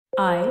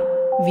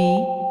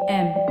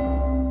IVM.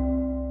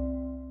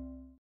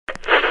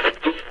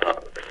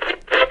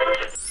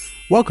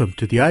 Welcome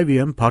to the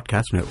IVM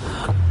Podcast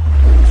Network.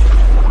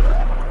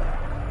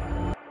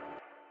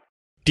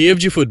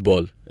 TFG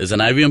Football is an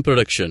IVM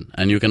production,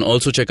 and you can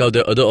also check out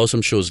their other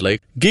awesome shows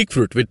like Geek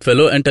Fruit with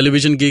fellow and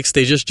television geeks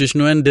Tejas,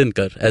 Jishnu and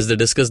Dinkar as they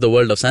discuss the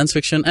world of science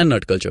fiction and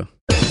nerd culture.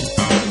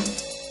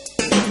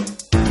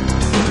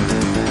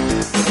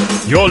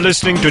 You're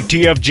listening to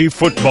TFG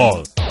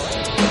Football.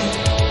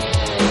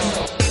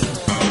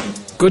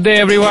 Good day,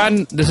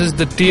 everyone. This is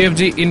the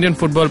TFG Indian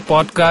Football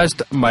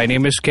Podcast. My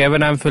name is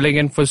Kevin. I'm filling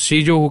in for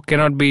Siju, who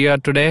cannot be here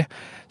today.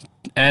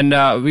 And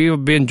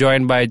we've been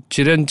joined by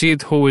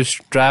Chiranjit, who is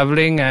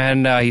traveling,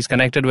 and he's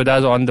connected with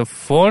us on the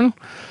phone.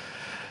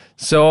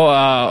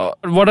 So,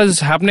 what is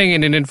happening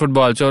in Indian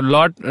football? So,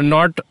 not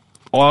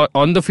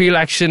on the field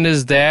action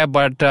is there,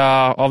 but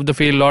off the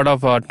field, a lot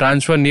of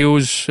transfer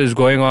news is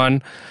going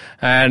on.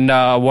 And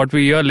what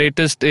we hear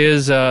latest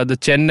is the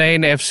Chennai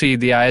FC,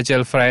 the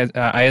ISL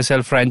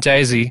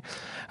franchisee,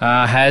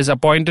 has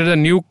appointed a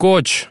new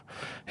coach.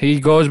 He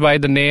goes by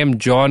the name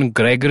John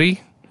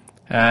Gregory,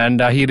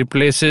 and he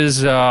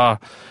replaces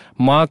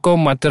Marco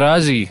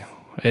Materazzi.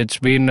 It's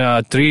been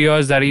 3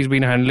 years that he's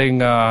been handling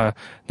the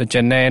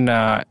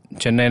Chennai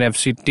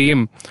FC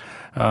team.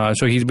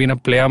 So he's been a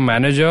player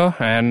manager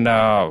and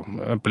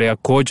a player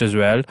coach as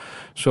well.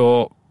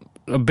 So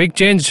a big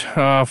change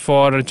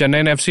for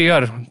Chennai FC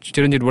here.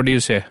 Chiranjit, what do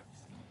you say?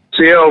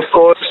 So yeah, of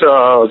course,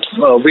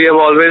 we have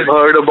always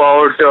heard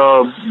about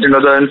the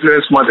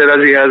influence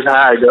Materazzi has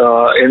had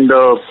in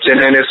the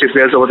Chennai FC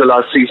players over the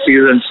last 3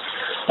 seasons.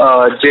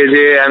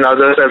 JJ and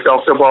others have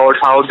talked about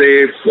how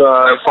they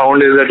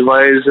found his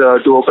advice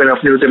to open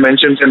up new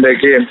dimensions in their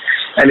game,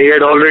 and he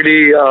had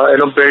already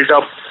built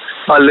up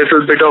a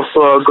little bit of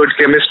good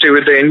chemistry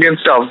with the Indian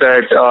staff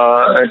that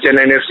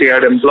Chennai FC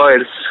had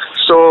employed.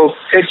 So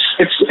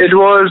it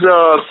was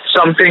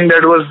something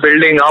that was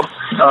building up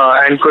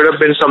and could have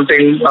been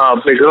something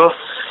bigger.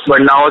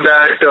 But now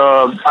that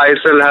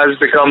ISL has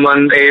become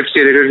an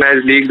AFC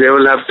recognized league, they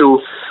will have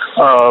to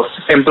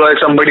employ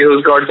somebody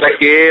who's got the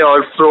A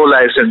or Pro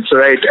license,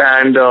 right?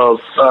 And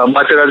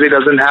Materazzi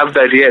doesn't have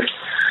that yet.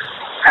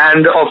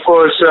 And of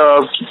course,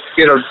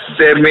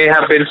 there may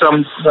have been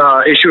some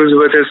issues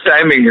with his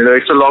timing.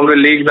 It's a longer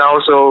league now,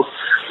 so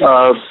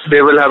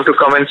they will have to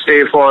come and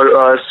stay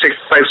for 6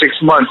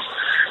 months.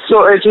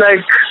 So it's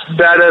like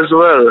that as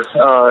well.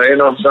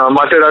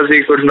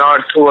 Materazzi could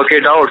not work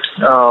it out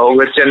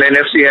with Chennai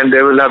FC, and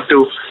they will have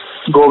to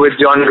go with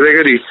John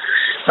Gregory.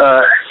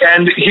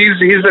 And he's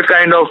the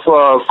kind of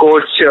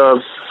coach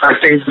I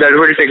think that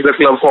will take the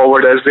club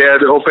forward as they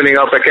are opening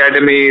up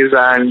academies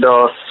and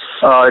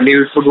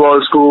new football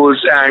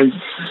schools and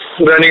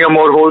running a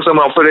more wholesome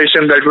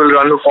operation that will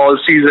run all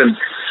season.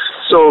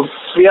 So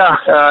yeah,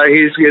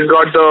 he's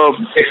got the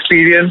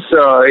experience.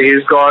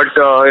 He's got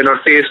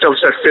taste of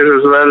success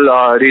as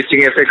well,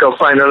 reaching FA Cup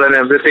final and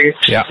everything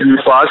in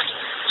the past.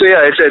 So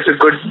yeah, it's a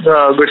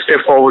good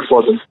step forward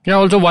for them. Yeah.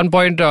 Also, one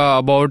point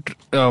about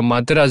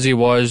Materazzi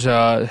was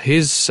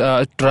his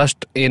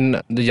trust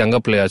in the younger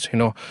players.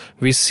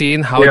 We've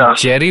seen how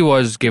Jerry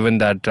was given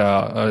that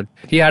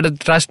he had a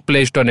trust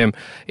placed on him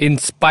in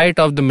spite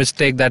of the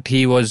mistake that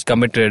he was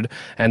committed,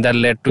 and that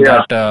led to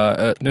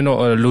that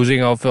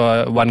losing of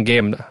one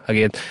game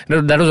again.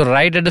 That was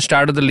right at the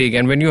start of the league,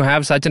 and when you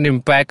have such an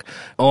impact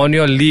on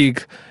your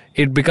league,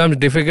 it becomes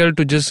difficult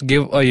to just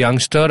give a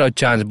youngster a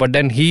chance. But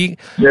then he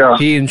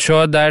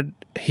ensured that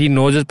he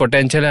knows his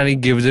potential and he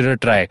gives it a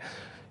try.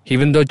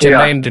 Even though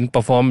Chennai didn't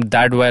perform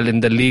that well in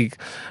the league,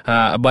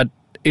 but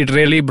it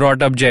really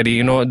brought up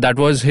Jerry. That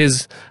was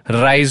his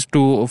rise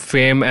to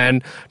fame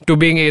and to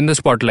being in the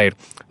spotlight.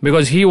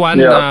 Because he won,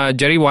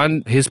 Jerry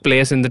won his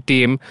place in the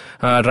team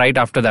right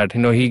after that.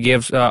 He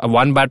gave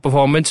one bad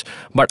performance,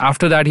 but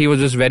after that he was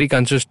just very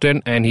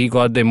consistent and he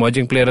got the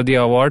Emerging Player of the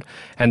Award,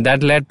 and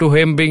that led to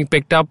him being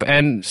picked up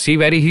and see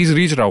where he's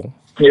reached now.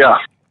 Yeah.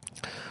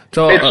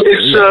 So it's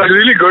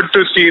really good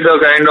to see the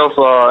kind of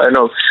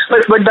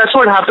but that's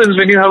what happens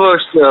when you have a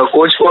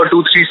coach for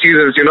 2-3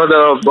 seasons.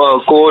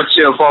 The coach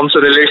forms a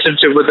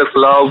relationship with the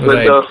club,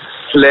 with the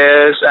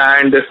players,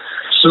 and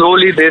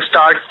slowly they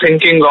start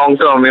thinking long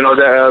term.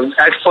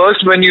 At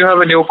first when you have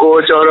a new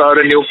coach or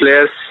a new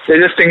player, they're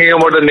just thinking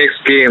about the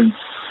next game.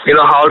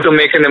 How to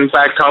make an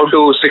impact, how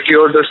to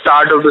secure the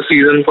start of the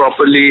season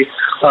properly,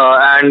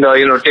 and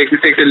take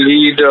the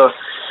lead.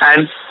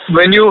 And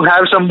when you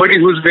have somebody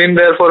who's been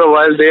there for a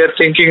while, they are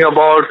thinking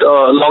about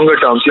longer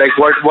terms, like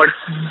what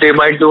they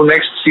might do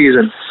next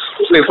season.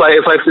 If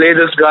I play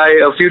this guy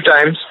a few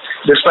times,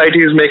 despite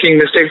he's making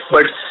mistakes,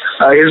 but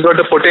he's got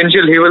the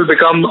potential, he will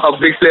become a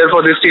big player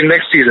for this team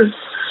next season.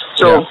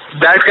 So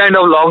that kind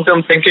of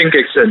long-term thinking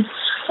kicks in.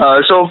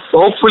 So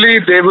hopefully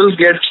they will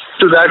get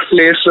to that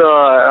place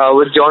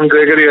with John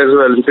Gregory as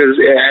well, because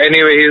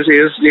anyway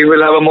he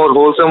will have a more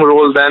wholesome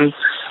role than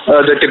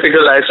the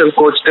typical ISL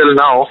coach till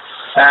now,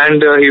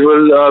 and he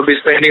will be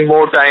spending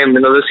more time.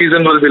 The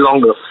season will be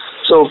longer.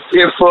 So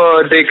if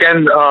they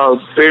can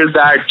build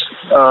that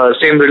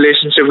same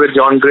relationship with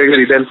John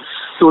Gregory, then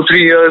 2-3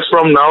 years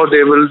from now,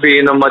 they will be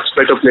in a much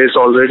better place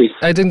already.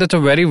 I think that's a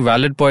very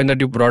valid point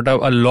that you brought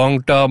up, a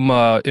long-term,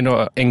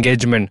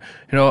 engagement.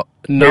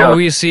 Now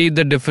we see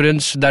the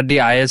difference that the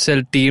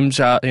ISL teams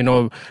are,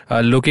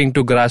 looking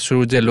to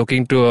grassroots, they're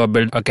looking to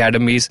build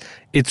academies.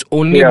 It's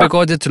only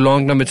because it's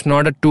long-term. It's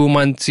not a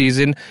 2-month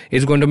season.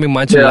 It's going to be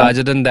much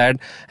larger than that.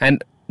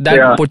 And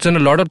that puts in a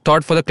lot of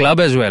thought for the club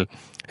as well.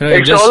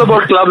 It's all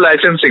about club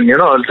licensing,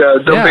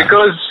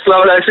 because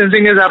club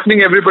licensing is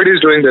happening,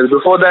 everybody's doing this.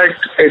 Before that,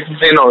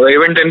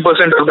 even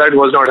 10% of that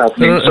was not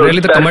happening. So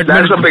really, the commitment,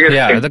 that's the biggest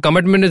thing. The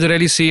commitment is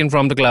really seen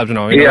from the clubs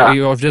now.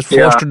 You're just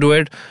forced to do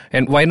it.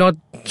 And why not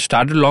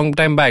start a long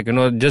time back?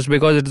 Just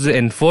because it's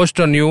enforced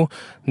on you,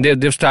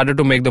 they've started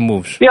to make the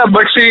moves. Yeah,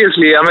 but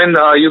seriously,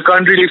 you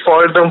can't really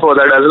fault them for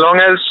that. As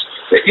long as,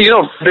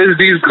 there's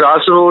these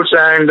grassroots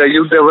and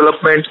youth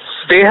development,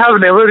 they have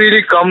never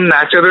really come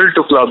natural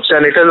to clubs,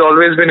 and it has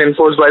always been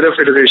enforced by the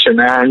federation.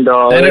 And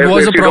it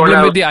was a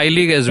problem with the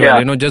I-League as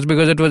well. Just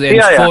because it was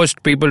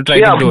enforced, people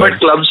tried to do it. Yeah, but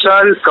clubs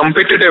are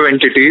competitive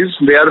entities.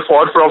 They are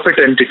for-profit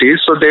entities,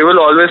 so they will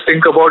always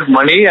think about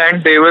money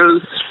and they will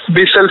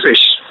be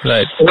selfish.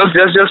 Right.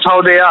 Just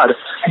how they are.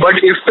 But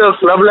if the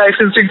club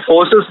licensing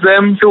forces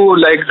them to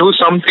do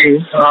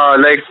something,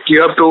 like you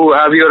have to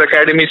have your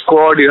academy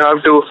squad, you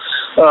have to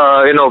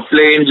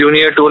play in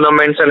junior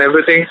tournaments and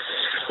everything,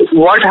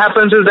 what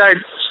happens is that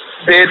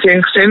they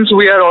think, since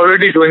we are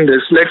already doing this,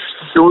 let's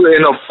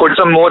put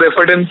some more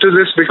effort into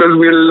this, because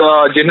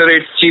we'll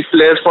generate cheap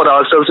players for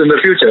ourselves in the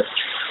future.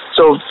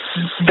 So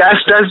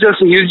that's just,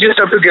 you just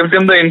have to give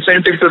them the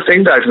incentive to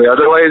think that way.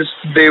 Otherwise,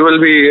 they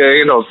will be,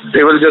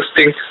 they will just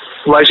think,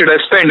 why should I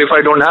spend if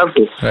I don't have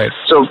to? Right.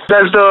 So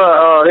that's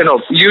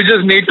the, you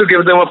just need to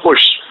give them a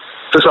push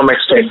to some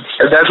extent.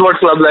 That's what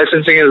club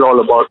licensing is all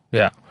about.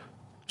 Yeah.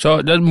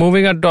 So just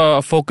moving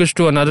on focus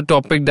to another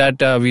topic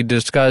that we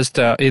discussed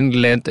in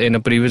length in a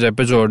previous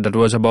episode, that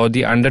was about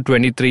the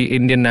under-23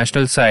 Indian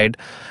national side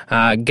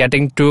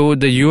getting to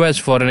the US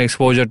for an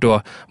exposure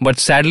tour. But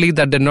sadly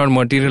that did not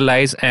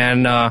materialize,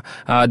 and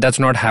that's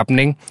not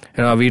happening.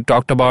 We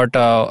talked about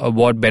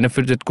what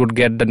benefits it could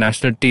get the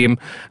national team,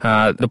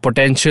 the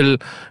potential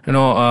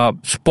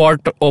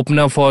spot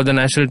opener for the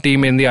national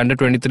team in the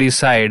under-23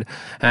 side,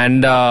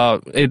 and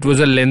it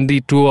was a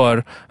lengthy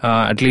tour,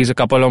 at least a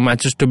couple of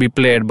matches to be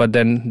played. But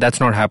then that's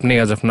not happening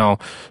as of now.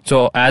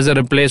 So as a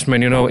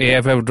replacement,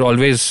 AFF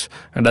always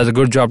does a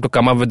good job to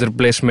come up with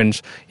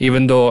replacements,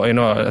 even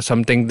though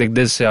something like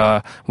this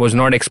was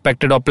not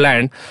expected or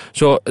planned.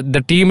 So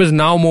the team is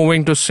now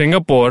moving to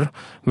Singapore,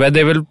 where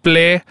they will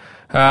play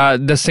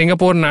the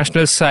Singapore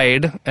national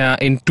side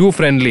in 2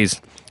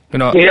 friendlies.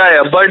 But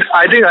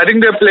I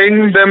think they're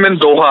playing them in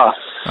Doha.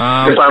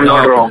 If I'm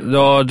not wrong.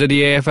 The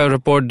AFL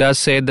report does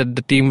say that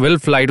the team will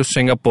fly to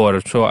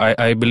Singapore, so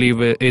I believe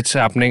it's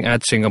happening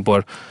at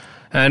Singapore.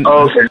 And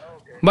okay.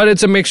 But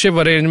it's a makeshift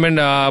arrangement,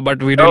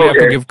 but we really have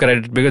to give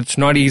credit, because it's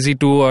not easy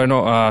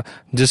to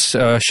just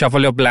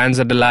shuffle your plans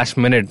at the last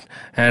minute,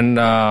 and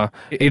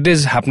it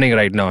is happening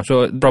right now.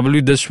 So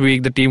probably this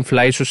week the team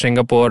flies to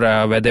Singapore,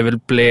 where they will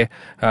play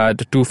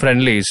the 2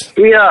 friendlies.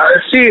 Yeah,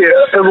 see,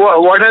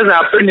 what has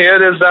happened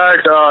here is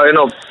that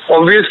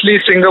obviously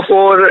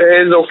Singapore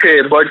is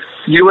okay, but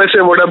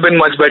USA would have been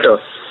much better.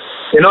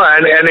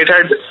 And it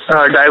had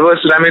diverse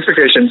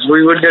ramifications.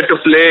 We would get to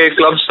play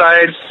club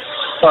sides.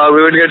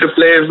 We would get to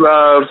play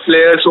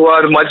players who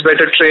are much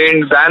better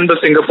trained than the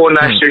Singapore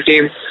national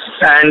team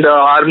and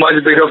are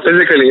much bigger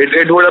physically.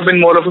 It would have been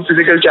more of a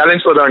physical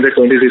challenge for the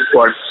under-23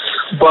 squad.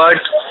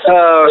 But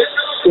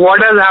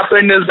what has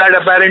happened is that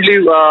apparently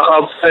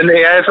an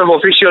AIFF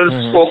official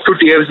spoke to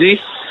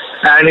TFG,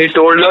 and he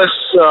told us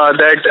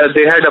that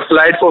they had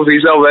applied for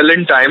visa well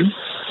in time,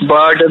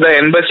 but the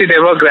embassy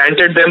never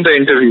granted them the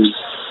interviews.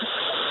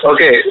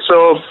 Okay,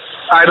 so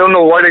I don't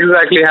know what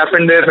exactly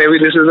happened there. Maybe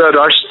this is a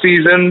rush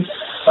season.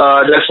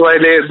 That's why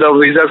the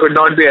visa could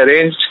not be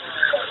arranged.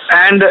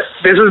 And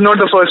this is not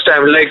the first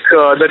time. Like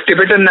the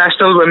Tibetan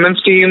national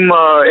women's team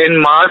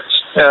in March,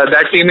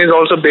 that team is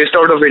also based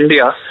out of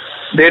India.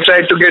 They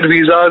tried to get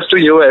visas to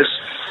US,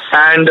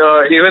 and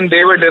even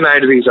they were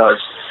denied visas.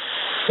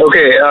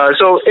 Okay,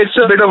 so it's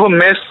a bit of a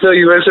mess, the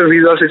US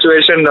visa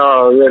situation.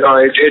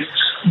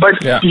 But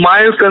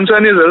my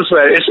concern is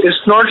elsewhere.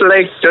 It's not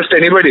like just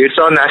anybody. It's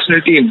our national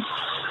team,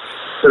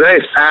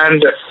 right?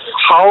 And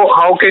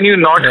how can you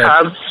not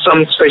have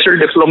some special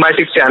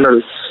diplomatic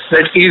channel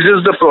that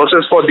eases the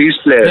process for these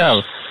players?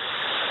 Yeah.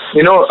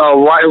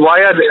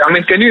 Why are they? I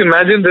mean, can you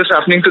imagine this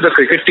happening to the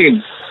cricket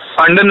team?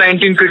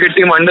 Under-19 cricket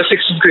team,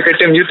 under-16 cricket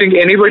team. You think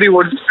anybody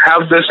would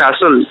have this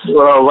hassle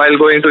while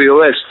going to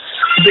US?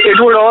 It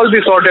would all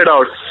be sorted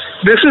out.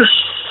 There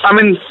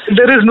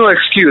is no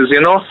excuse,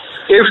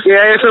 If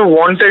AIFF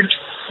wanted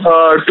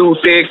to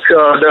take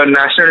the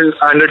national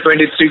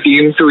under-23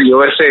 team to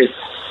USA,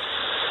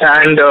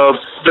 and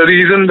the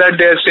reason that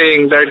they're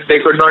saying that they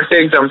could not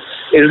take them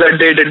is that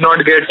they did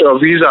not get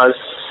visas,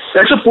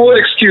 that's a poor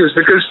excuse,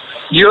 because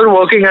you're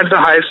working at the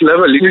highest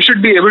level. You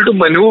should be able to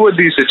maneuver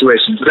these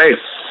situations, right?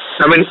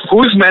 I mean,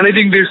 who's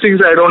managing these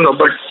things, I don't know,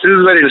 but this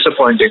is very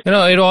disappointing.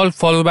 It all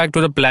falls back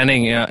to the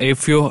planning.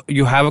 If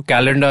you have a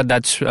calendar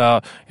that's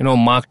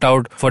marked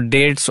out for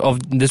dates of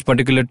this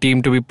particular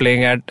team to be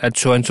playing at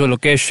so and so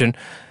location,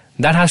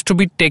 that has to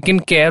be taken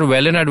care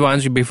well in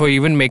advance before you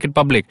even make it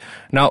public.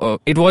 Now,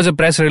 it was a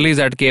press release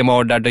that came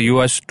out that the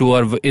US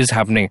tour is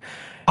happening.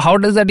 How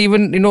does that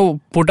even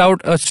put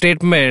out a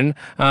statement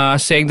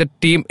saying the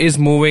team is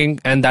moving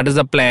and that is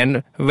the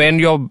plan when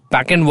your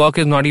back end work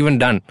is not even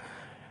done?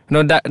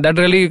 That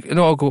really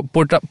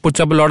puts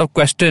up a lot of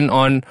question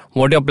on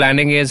what your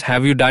planning is.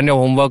 Have you done your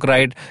homework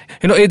right?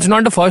 It's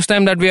not the first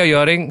time that we are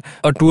hearing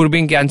a tour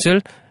being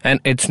cancelled, and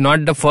it's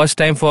not the first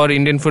time for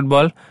Indian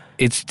football.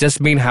 It's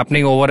just been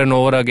happening over and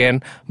over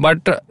again.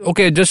 But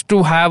just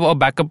to have a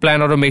backup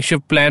plan or a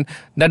makeshift plan,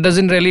 that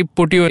doesn't really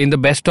put you in the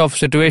best of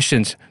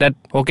situations. That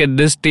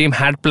this team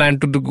had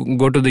planned to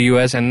go to the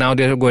US and now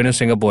they're going to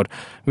Singapore.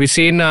 We've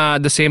seen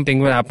the same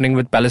thing happening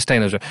with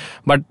Palestine as well.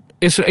 But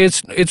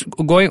it's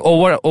going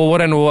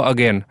over and over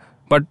again.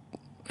 But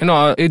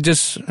it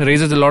just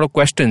raises a lot of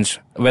questions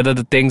whether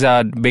the things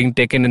are being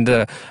taken in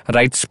the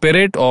right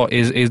spirit, or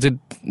is it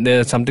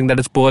there's something that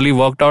is poorly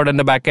worked out in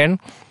the back end.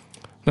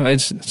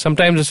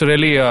 Sometimes it's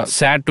really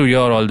sad to hear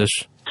all this.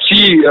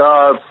 See,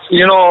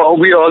 we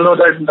all know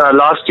that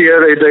last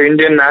year the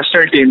Indian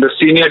national team, the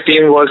senior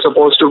team, was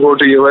supposed to go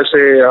to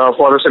USA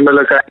for a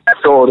similar kind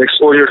of tour,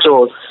 exposure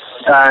tour,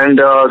 and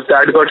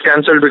that got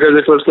cancelled because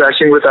it was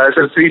clashing with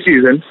ISL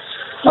preseason.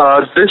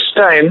 This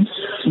time,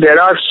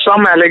 there are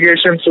some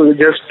allegations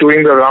just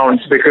doing the rounds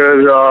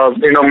because,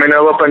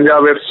 Minerva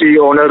Punjab FC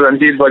owner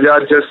Ranjit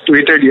Bajaj just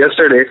tweeted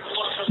yesterday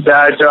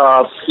that,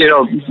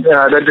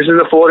 that this is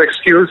a poor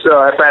excuse.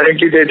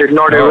 Apparently, they did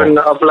not even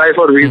apply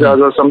for visas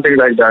or something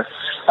like that.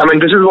 I mean,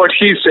 this is what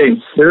he's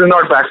saying. This is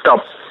not backed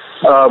up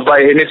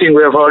by anything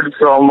we have heard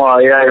from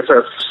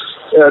AIFF.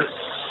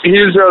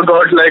 He's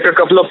got like a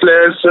couple of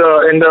players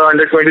in the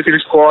under-23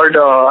 squad.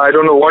 I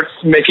don't know what's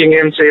making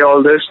him say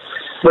all this.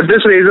 But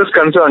this raises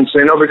concerns,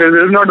 because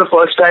this is not the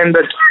first time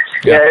that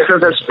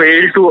AIFF has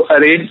failed to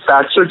arrange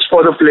passage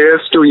for the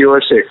players to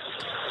USA.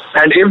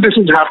 And if this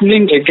is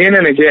happening again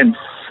and again,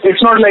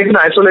 it's not like an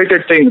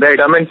isolated thing, right?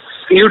 I mean,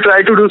 you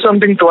try to do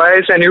something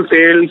twice and you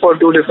fail for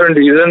two different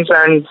reasons,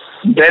 and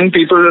then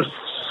people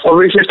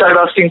obviously start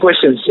asking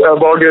questions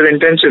about your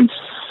intentions.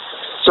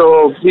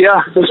 So,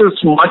 this is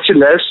much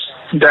less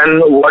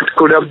than what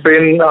could have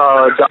been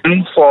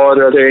done for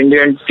the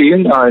Indian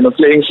team.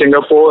 Playing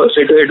Singapore,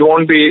 it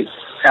won't be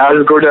as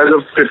good as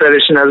a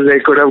preparation as they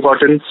could have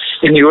gotten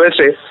in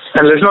USA.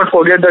 And let's not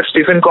forget that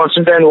Stephen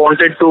Constantine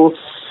wanted to,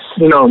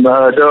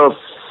 the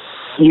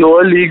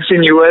lower leagues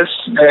in US,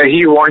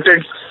 he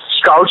wanted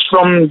scouts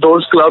from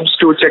those clubs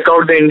to check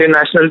out the Indian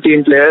national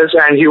team players,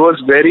 and he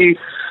was very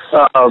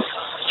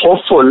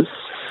hopeful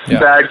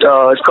that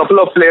a couple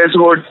of players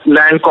would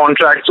land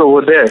contracts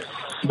over there,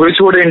 which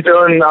would in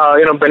turn,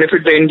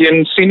 benefit the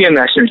Indian senior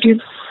national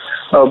team.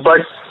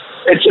 But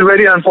it's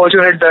very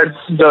unfortunate that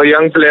the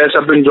young players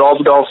have been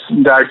robbed of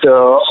that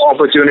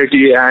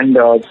opportunity, and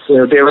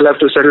they will have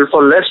to settle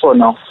for less for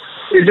now.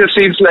 It just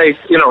seems like,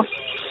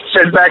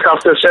 setback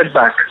after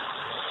setback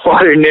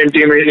for Indian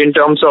team in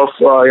terms of,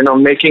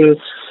 making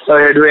a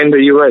headway in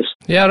the US.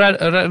 Yeah,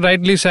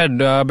 rightly said,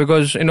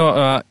 because,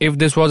 if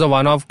this was a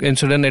one-off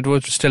incident, it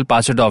would still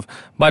pass it off.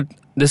 But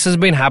this has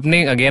been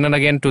happening again and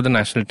again to the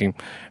national team.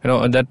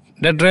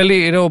 That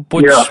really,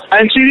 puts... Yeah,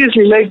 and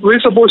seriously, like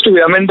we're supposed to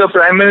be. I mean, the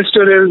Prime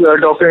Minister is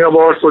talking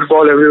about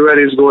football everywhere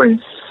he's going,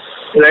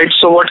 right?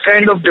 So what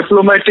kind of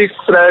diplomatic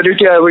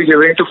priority are we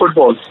giving to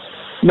football?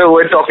 No,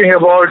 we're talking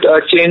about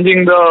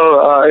changing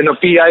the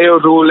PIO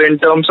rule in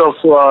terms of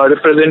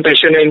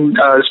representation in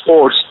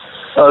sports,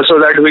 so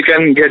that we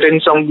can get in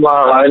some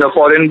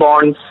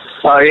foreign-born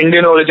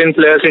Indian origin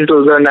players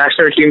into the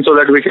national team, so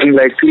that we can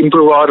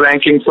improve our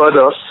ranking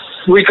further.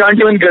 We can't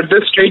even get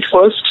this straight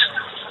first.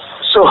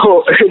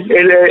 So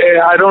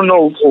I don't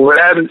know where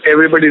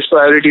everybody's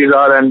priorities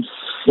are and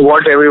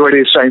what everybody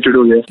is trying to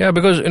do here. Yeah,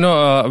 because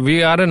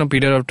we are in a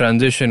period of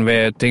transition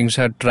where things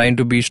are trying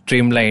to be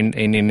streamlined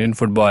in Indian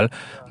football,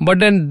 but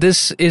then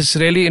this is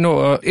really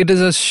it is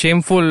a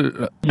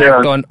shameful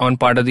act on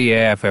part of the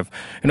AIFF.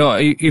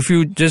 If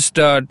you just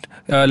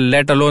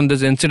let alone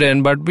this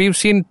incident, but we've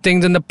seen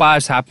things in the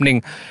past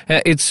happening.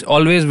 It's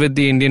always with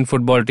the Indian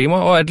football team,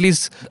 or at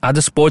least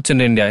other sports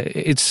in India.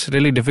 It's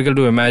really difficult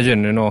to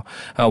imagine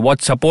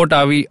what support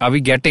are we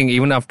getting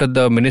even after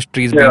the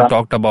ministry is being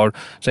talked about,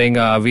 saying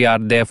we are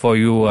there for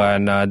you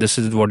and this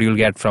is what you'll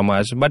get from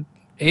us. But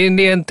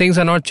Indian things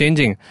are not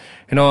changing.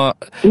 All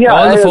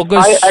the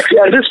focus. Actually,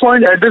 at this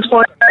point,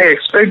 I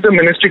expect the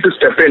ministry to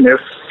step in.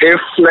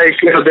 If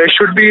there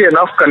should be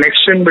enough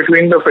connection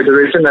between the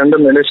federation and the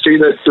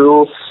ministry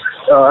so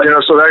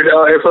that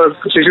if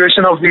a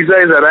situation of visa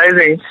is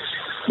arising,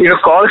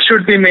 calls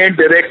should be made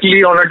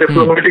directly on a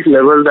diplomatic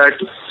level that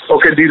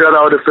these are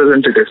our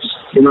representatives.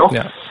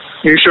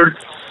 You should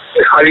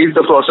hurry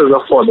the process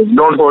of following.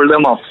 Don't hold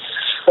them up.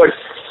 But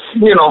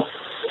we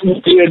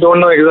don't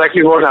know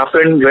exactly what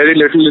happened. Very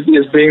little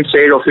is being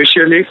said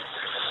officially.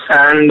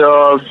 And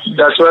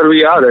that's where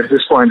we are at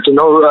this point,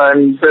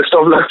 and best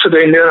of luck to the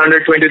Indian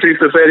under-23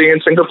 preparing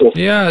in Singapore.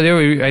 Yeah,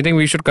 I think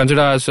we should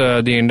consider us the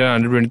Indian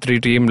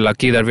under-23 team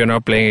lucky that we are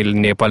not playing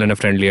in Nepal in a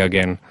friendly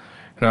again.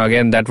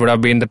 Again, that would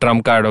have been the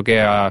trump card.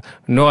 Okay,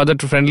 no other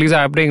friendlies are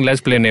happening.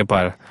 Let's play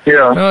Nepal.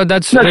 Yeah,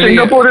 really,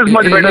 Singapore is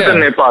much better than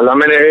Nepal. I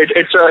mean,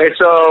 it's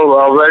a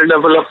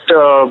well-developed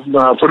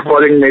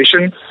footballing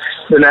nation.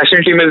 The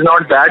national team is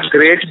not that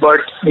great, but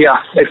yeah,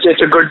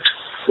 it's a good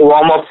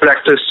warm-up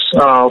practice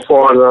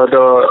for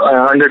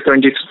the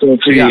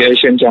under-23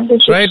 Asian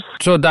Championship. Right.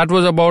 So that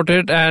was about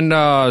it. And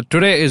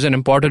today is an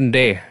important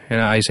day.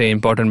 I say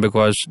important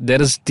because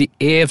there is the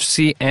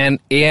AFC and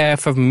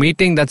AIFF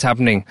meeting that's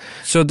happening.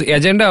 So the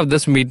agenda of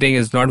this meeting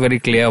is not very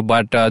clear,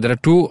 but there are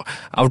two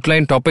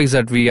outline topics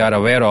that we are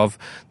aware of.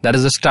 That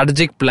is the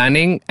strategic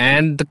planning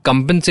and the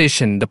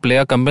compensation, the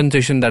player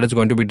compensation that is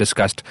going to be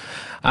discussed.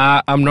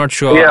 I'm not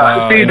sure.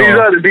 Yeah, these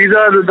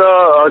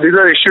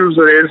are issues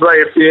raised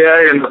by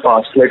FPI in the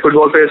past, like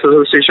Football Players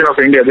Association of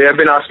India. They have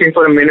been asking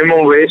for a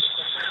minimum wage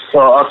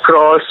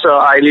across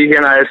I-League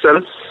and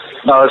ISL.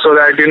 So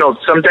that,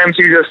 sometimes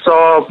you just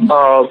saw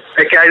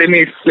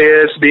academy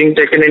players being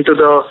taken into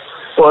the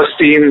first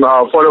team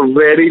for a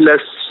very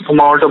less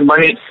amount of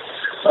money.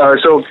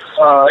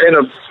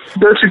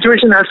 The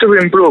situation has to be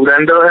improved,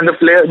 and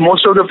the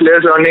most of the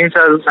players' earnings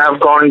have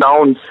gone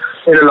down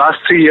in the last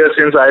 3 years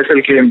since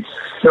ISL came.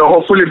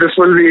 Hopefully this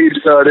will be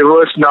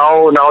reversed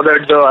now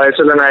that the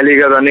ISL and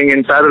I-League are running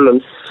in parallel.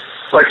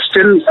 But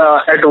still,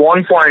 at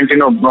one point,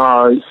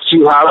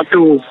 you have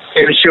to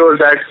ensure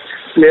that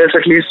players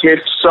at least get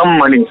some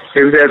money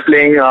if they're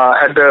playing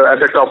at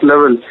the top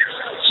level.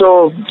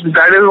 So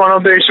that is one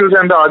of the issues,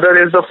 and the other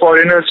is the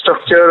foreigner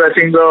structure. I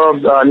think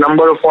the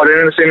number of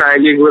foreigners in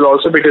I-League will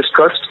also be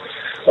discussed.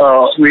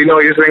 We know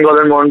East Bengal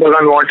and Mohun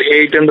Bagan want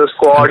 8 in the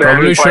squad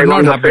and 5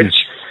 on the pitch,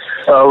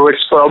 which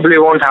probably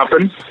won't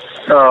happen.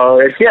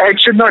 It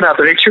should not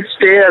happen. It should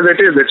stay as it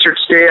is. It should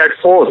stay at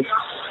 4.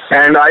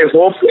 And I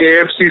hope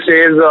AFC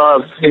says,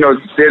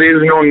 there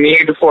is no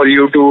need for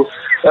you to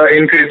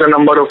increase the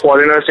number of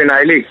foreigners in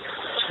I-League.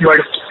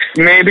 But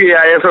maybe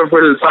IFF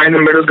will find a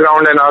middle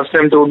ground and ask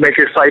them to make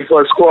it 5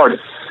 per squad.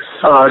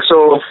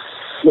 So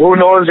who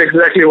knows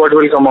exactly what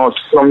will come out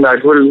from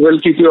that. We'll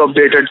keep you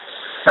updated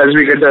as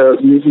we get the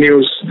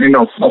news,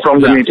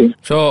 from the meeting.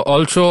 So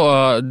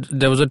also,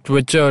 there was a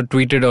Twitter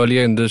tweeted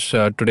earlier in this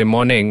today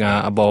morning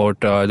about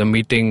the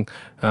meeting.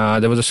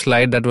 There was a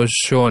slide that was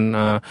shown.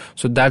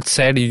 So that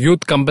said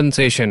youth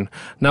compensation.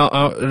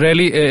 Now,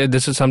 really,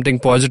 this is something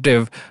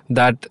positive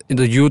that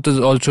the youth is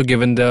also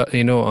given the,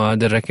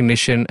 the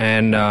recognition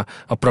and a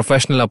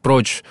professional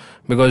approach,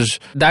 because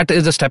that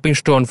is a stepping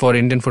stone for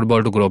Indian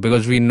football to grow.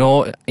 Because we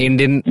know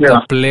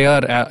the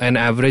player, an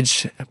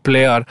average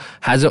player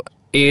has a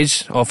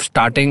age of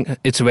starting,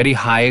 it's very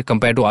high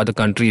compared to other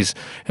countries.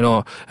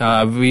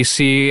 We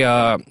see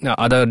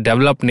other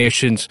developed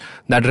nations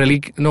that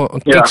really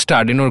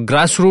kickstart.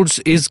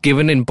 Grassroots is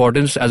given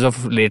importance as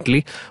of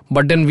lately,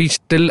 but then we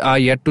still are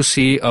yet to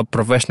see a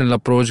professional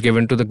approach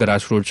given to the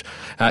grassroots.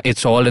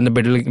 It's all in the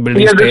building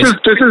stage.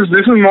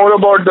 This is more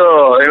about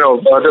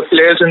the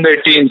players in their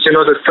teens,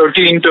 the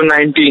 13 to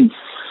 19,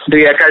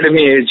 the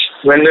academy age,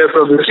 when they're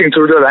progressing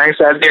through the ranks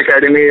at the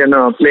academy and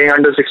playing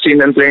under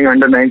 16 and playing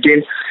under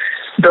 19.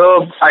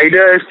 The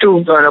idea is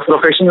to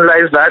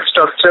professionalize that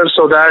structure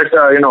so that,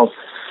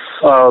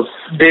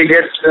 they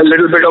get a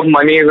little bit of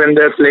money when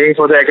they're playing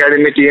for the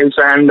academy teams,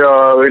 and,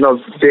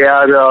 they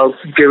are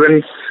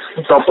given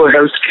proper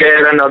health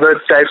care and other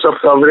types of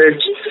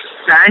coverage.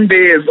 And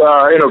they,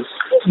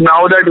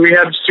 now that we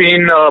have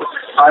seen,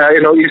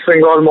 East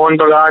Bengal, Mohun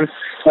Bagan,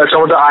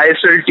 some of the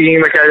ISL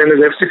team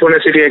academies, FC Pune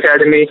City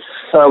Academy,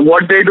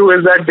 what they do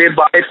is that they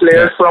buy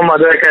players from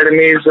other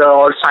academies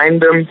or sign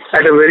them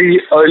at a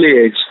very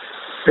early age.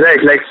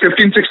 Right, like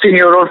 15,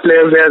 16-year-old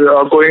players, they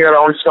are going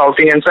around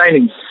scouting and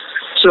signing.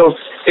 So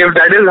if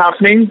that is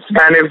happening,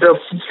 and if the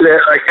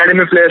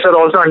academy players are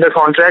also under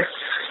contract,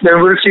 then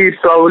we'll see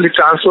probably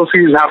transfer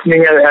fees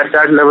happening at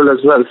that level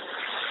as well.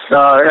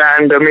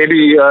 And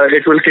maybe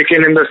it will kick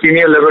in the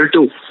senior level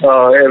too,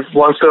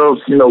 once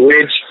the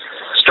wage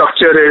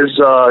structure is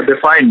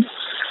defined.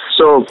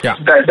 So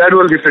that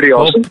will be pretty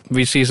awesome. Hope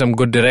we see some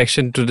good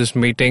direction to this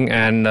meeting,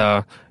 and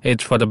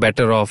it's for the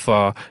better of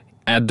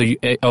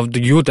the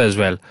youth as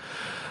well.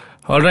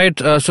 All right,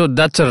 so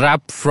that's a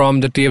wrap from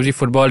the TFG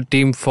football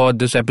team for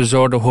this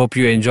episode. I hope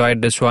you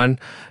enjoyed this one.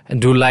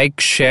 And do like,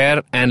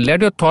 share, and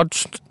let your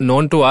thoughts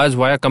known to us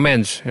via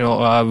comments.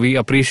 We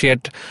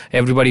appreciate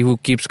everybody who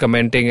keeps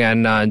commenting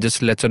and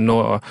just lets us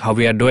know how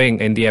we are doing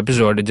in the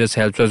episode. It just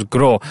helps us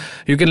grow.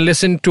 You can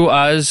listen to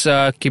us,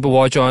 keep a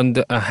watch on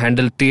the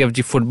handle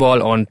TFG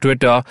Football on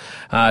Twitter.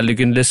 You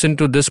can listen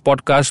to this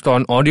podcast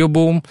on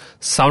Audioboom,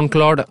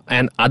 SoundCloud,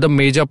 and other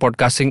major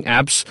podcasting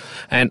apps.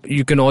 And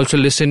you can also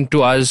listen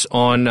to us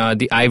on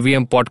the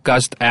IVM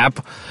podcast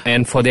app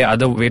and for the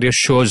other various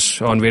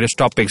shows on various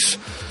topics.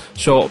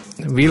 So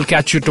we'll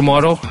catch you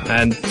tomorrow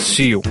and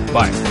see you.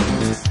 Bye.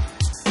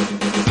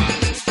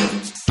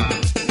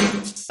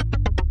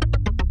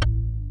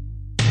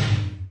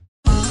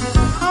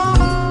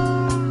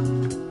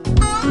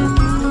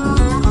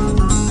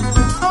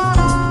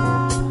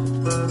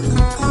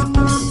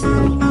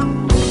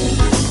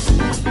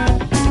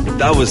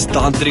 That was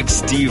Tantrik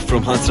Steve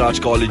from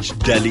Hansraj College,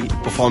 Delhi,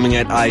 performing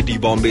at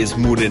IIT Bombay's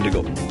Mood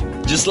Indigo.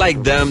 Just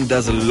like them,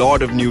 there's a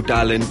lot of new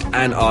talent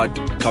and art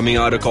coming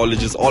out of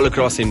colleges all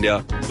across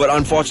India, but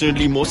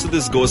unfortunately most of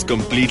this goes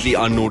completely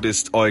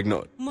unnoticed or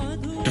ignored.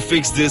 To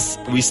fix this,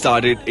 we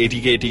started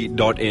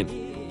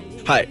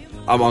atkt.in. Hi,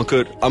 I'm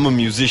Ankur, I'm a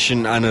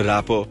musician and a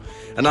rapper,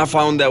 and I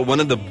found that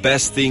one of the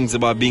best things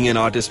about being an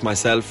artist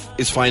myself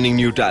is finding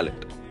new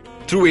talent.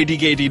 Through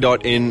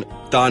atkt.in,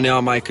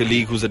 Tanya, my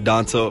colleague who's a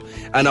dancer,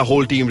 and our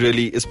whole team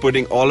really is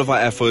putting all of our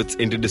efforts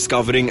into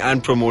discovering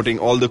and promoting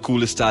all the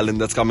coolest talent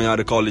that's coming out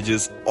of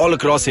colleges all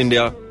across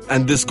India.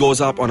 And this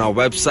goes up on our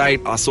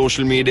website, our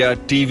social media,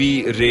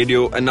 TV,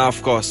 radio, and now,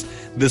 of course,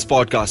 this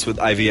podcast with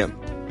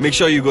IVM. Make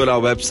sure you go to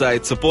our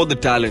website, support the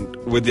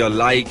talent with your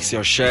likes,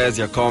 your shares,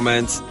 your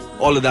comments.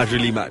 All of that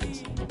really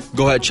matters.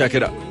 Go ahead, check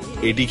it out.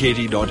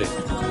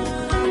 atkt.in.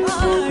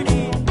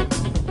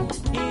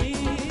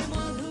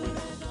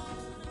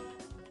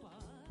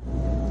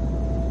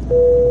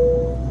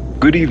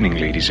 Good evening,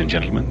 ladies and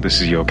gentlemen.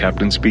 This is your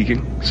captain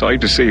speaking. Sorry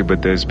to say,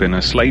 but there's been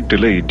a slight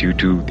delay due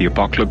to the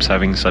apocalypse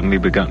having suddenly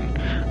begun.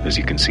 As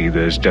you can see,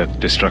 there's death,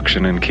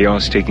 destruction, and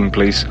chaos taking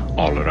place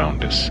all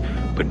around us.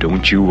 But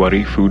don't you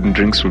worry, food and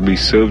drinks will be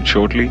served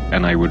shortly,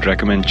 and I would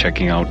recommend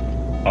checking out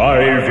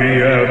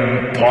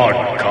IVM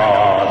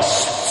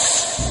Podcasts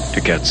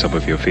to get some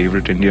of your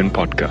favorite Indian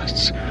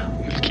podcasts.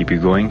 We'll keep you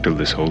going till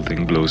this whole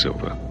thing blows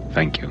over.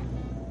 Thank you.